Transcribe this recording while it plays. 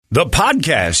The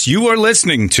podcast you are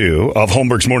listening to of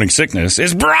Holmberg's Morning Sickness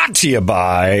is brought to you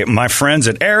by my friends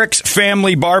at Eric's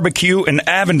Family Barbecue in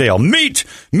Avondale. Meet,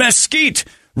 mesquite,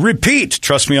 repeat.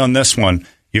 Trust me on this one.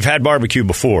 You've had barbecue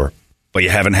before, but you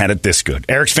haven't had it this good.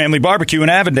 Eric's Family Barbecue in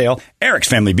Avondale,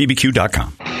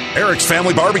 ericsfamilybbq.com. Eric's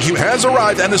Family Barbecue has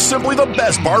arrived and is simply the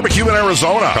best barbecue in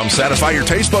Arizona. Come satisfy your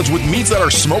taste buds with meats that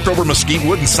are smoked over mesquite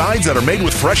wood and sides that are made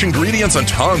with fresh ingredients and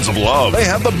tons of love. They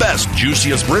have the best,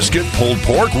 juiciest brisket, pulled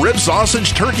pork, rib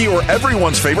sausage, turkey, or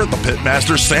everyone's favorite, the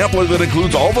Pitmaster sampler that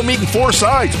includes all the meat and 4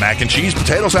 sides, mac and cheese,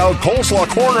 potato salad, coleslaw,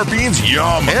 corn, or beans,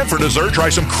 yum. And for dessert, try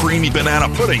some creamy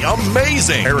banana pudding,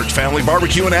 amazing. Eric's Family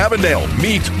Barbecue in Avondale.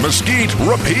 Meat, mesquite,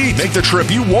 repeat. Make the trip,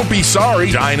 you won't be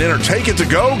sorry. Dine in or take it to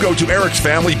go. Go to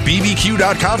ericsfamilybbq.com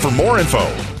for more info.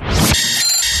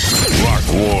 Rock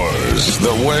Wars,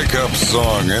 the wake-up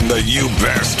song, and the you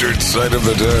bastard sight of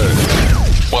the day.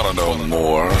 Want to know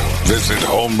more? Visit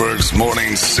Holmberg's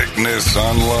Morning Sickness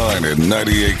online at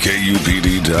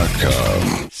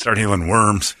 98kupd.com. Start healing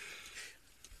worms.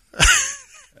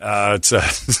 It's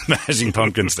Smashing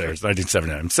Pumpkins there. It's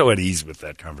 1979. I'm so at ease with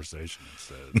that conversation.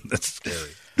 That's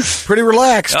scary. Pretty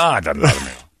relaxed. It doesn't bother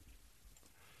me.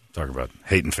 Talk about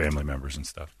hating family members and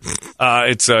stuff.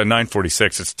 It's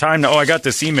 9:46. It's time to. I got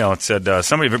this email. It said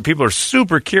people are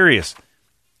super curious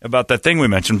about that thing we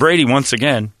mentioned. Brady, once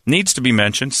again, needs to be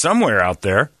mentioned somewhere out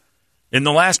there. In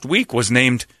the last week, was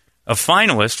named a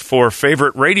finalist for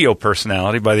favorite radio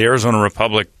personality by the Arizona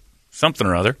Republic, something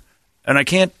or other, and I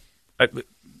can't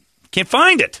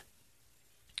find it.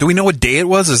 Do we know what day it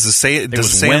was? Does it say in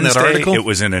that article? It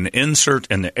was in an insert,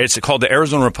 it's called the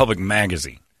Arizona Republic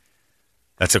magazine.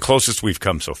 That's the closest we've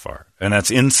come so far. And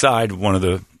that's inside one of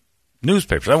the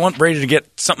newspapers. I want Brady to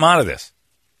get something out of this.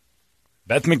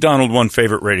 Beth McDonald won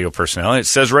favorite radio personality. It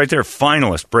says right there,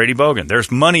 finalist, Brady Bogan. There's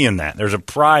money in that. There's a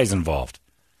prize involved.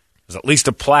 There's at least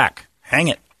a plaque. Hang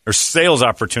it. There's sales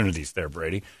opportunities there,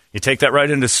 Brady. You take that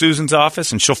right into Susan's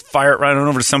office, and she'll fire it right on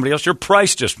over to somebody else. Your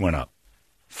price just went up.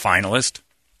 Finalist.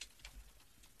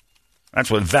 That's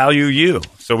what value you.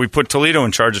 So we put Toledo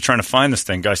in charge of trying to find this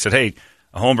thing. Guy said, hey,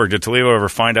 Holmberg, did Toledo ever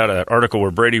find out an article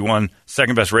where Brady won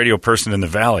second best radio person in the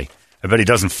Valley? I bet he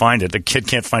doesn't find it. The kid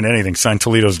can't find anything. Signed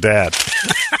Toledo's dad.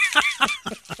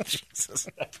 Jesus.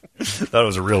 Thought it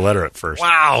was a real letter at first.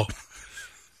 Wow.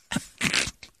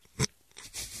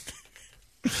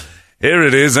 Here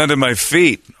it is under my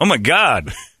feet. Oh, my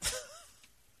God.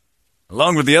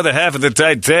 Along with the other half of the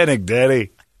Titanic,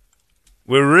 Daddy.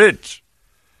 We're rich.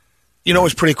 You know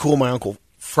what's pretty cool? My Uncle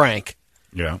Frank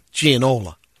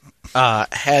Gianola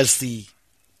has the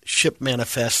ship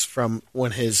manifests from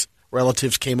when his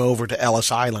relatives came over to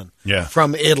Ellis Island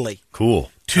from Italy. Cool.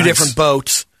 Two different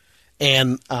boats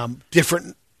and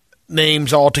different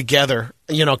names altogether,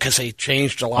 because they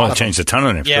changed a lot of them. They changed a ton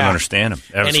of names. Couldn't understand them.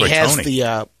 And he has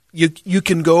the you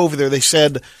can go over there. They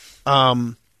said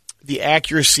the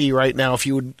accuracy right now, if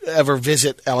you would ever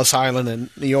visit Ellis Island in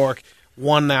New York,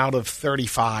 1 out of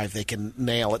 35, they can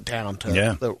nail it down to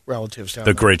the relatives down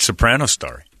the there. Great Soprano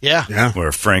story. Yeah.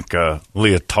 Where Frank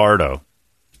Leotardo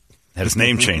had his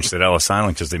name changed at Ellis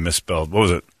Island because they misspelled. What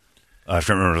was it? I can't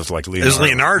remember. It was like Leonardo. It was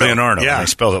Leonardo. Leonardo. Yeah. They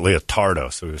spelled it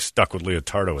Leotardo, so he was stuck with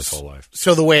Leotardo his whole life.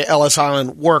 So the way Ellis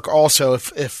Island work also,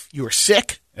 if you were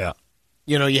sick,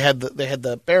 you had they had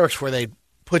the barracks where they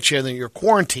put you and then you're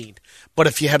quarantined. But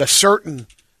if you had a certain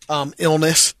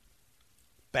illness,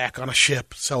 back on a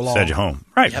ship so long. Send you home.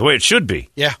 Right, the way it should be.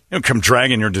 Yeah. Come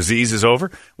dragging your diseases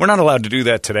over. We're not allowed to do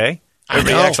that today.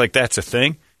 Everybody acts like that's a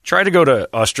thing. Try to go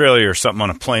to Australia or something on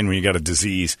a plane when you got a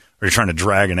disease or you're trying to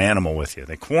drag an animal with you.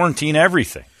 They quarantine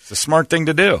everything. It's a smart thing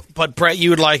to do. But, Brett, you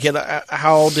would like it.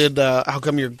 How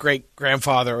come your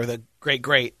great-grandfather or the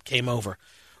great-great came over?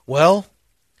 Well,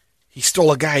 he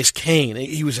stole a guy's cane.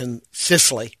 He was in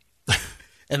Sicily.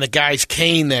 And the guy's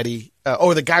cane that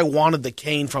the guy wanted the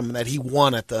cane from him that he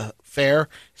won at the fair.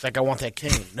 He's like, I want that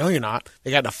cane. No, you're not.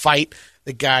 They got in a fight.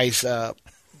 The guy's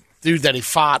dude that he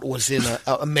fought was in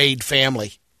a maid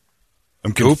family.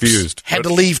 I'm confused. Had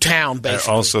to leave town,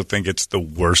 basically. I also think it's the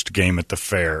worst game at the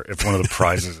fair if one of the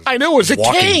prizes is I know, it was a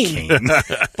cane.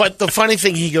 But the funny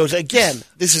thing, he goes, again,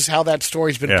 this is how that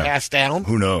story's been passed down.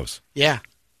 Who knows? Yeah.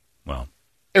 Well.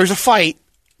 There was a fight.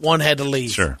 One had to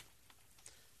leave. Sure.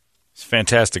 It's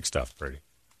fantastic stuff, Brady.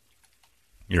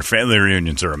 Your family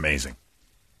reunions are amazing.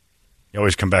 You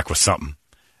always come back with something.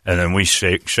 And then we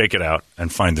shake it out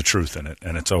and find the truth in it.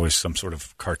 And it's always some sort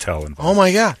of cartel involved. Oh,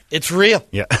 my God. It's real.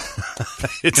 Yeah.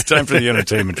 It's time for the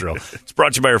entertainment drill. It's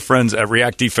brought to you by our friends at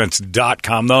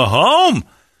reactdefense.com, the home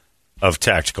of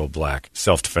Tactical Black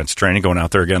self-defense training. Going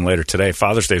out there again later today.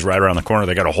 Father's Day is right around the corner.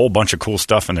 They got a whole bunch of cool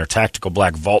stuff in there.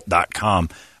 TacticalBlackVault.com.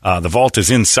 The vault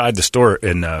is inside the store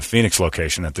in Phoenix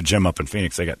location at the gym up in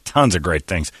Phoenix. They got tons of great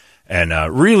things. And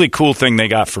really cool thing they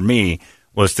got for me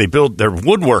was they build their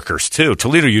woodworkers, too.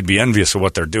 Toledo, you'd be envious of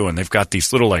what they're doing. They've got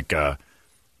these little, like, I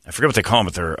forget what they call them,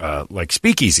 but they're like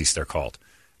speakeasies, they're called.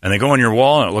 And they go on your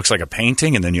wall, and it looks like a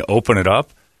painting, and then you open it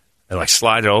up. They like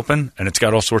slide it open, and it's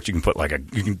got all sorts. You can put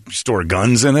you can store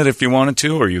guns in it if you wanted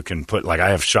to, or you can put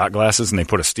I have shot glasses, and they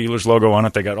put a Steelers logo on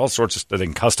it. They got all sorts of stuff. They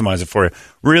can customize it for you.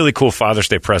 Really cool Father's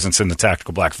Day presents in the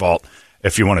Tactical Black Vault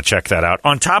if you want to check that out.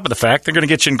 On top of the fact, they're going to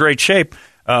get you in great shape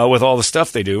with all the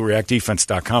stuff they do.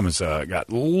 ReactDefense.com has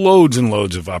got loads and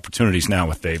loads of opportunities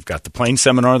now. They've got the plane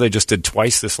seminar they just did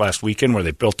twice this last weekend where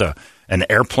they built an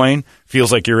airplane.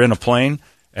 Feels like you're in a plane.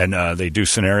 And they do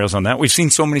scenarios on that. We've seen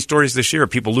so many stories this year of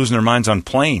people losing their minds on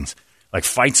planes, like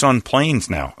fights on planes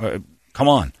now. Come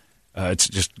on. It's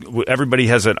just everybody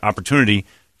has an opportunity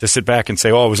to sit back and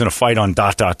say, oh, I was in a fight on ...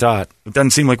 It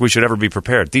doesn't seem like we should ever be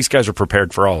prepared. These guys are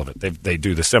prepared for all of it. They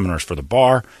do the seminars for the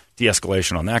bar,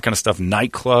 de-escalation on that kind of stuff,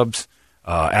 nightclubs,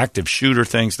 active shooter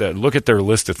things. Look at their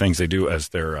list of things they do as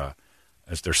their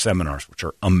seminars, which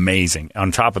are amazing.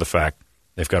 On top of the fact,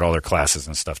 they've got all their classes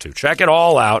and stuff, too. Check it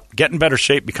all out. Get in better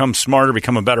shape. Become smarter.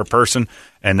 Become a better person.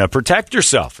 And protect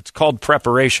yourself. It's called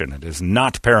preparation. It is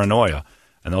not paranoia.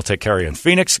 And they'll take care of you in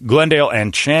Phoenix, Glendale,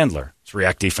 and Chandler. It's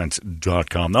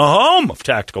ReactDefense.com, the home of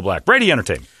Tactical Black. Brady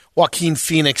Entertainment. Joaquin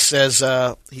Phoenix says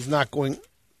he's not going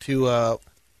to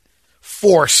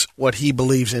force what he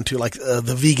believes into, like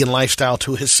the vegan lifestyle,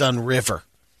 to his son, River.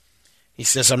 He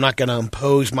says, I'm not going to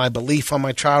impose my belief on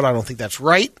my child. I don't think that's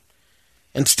right.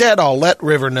 Instead, I'll let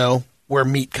River know where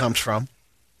meat comes from.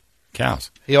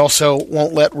 Cows. He also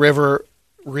won't let River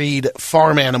read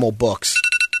farm animal books.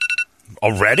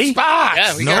 Already?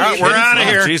 Yeah, we're out of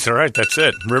here. Jeez, all right, that's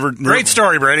it. Great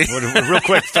story, Brady. Real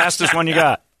quick, fastest one you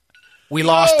got. We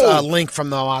lost Link from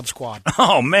the Odd Squad.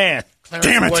 Oh, man. Clarence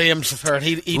Damn it. Williams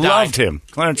III. He died. Loved him.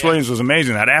 Clarence Williams was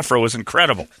amazing. That afro was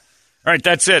incredible. All right,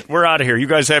 that's it. We're out of here. You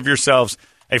guys have yourselves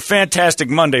a fantastic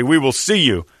Monday. We will see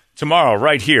you tomorrow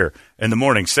right here in the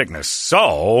Morning Sickness.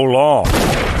 So long. Big,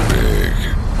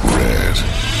 red,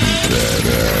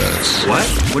 badass. What?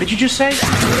 What did you just say?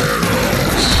 Badass.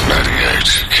 98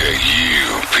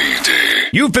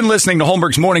 KUPD. You've been listening to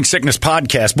Holmberg's Morning Sickness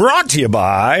Podcast, brought to you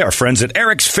by our friends at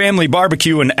Eric's Family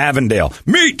Barbecue in Avondale.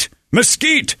 Meet,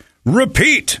 mesquite,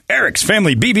 repeat.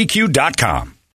 Eric'sFamilyBBQ.com.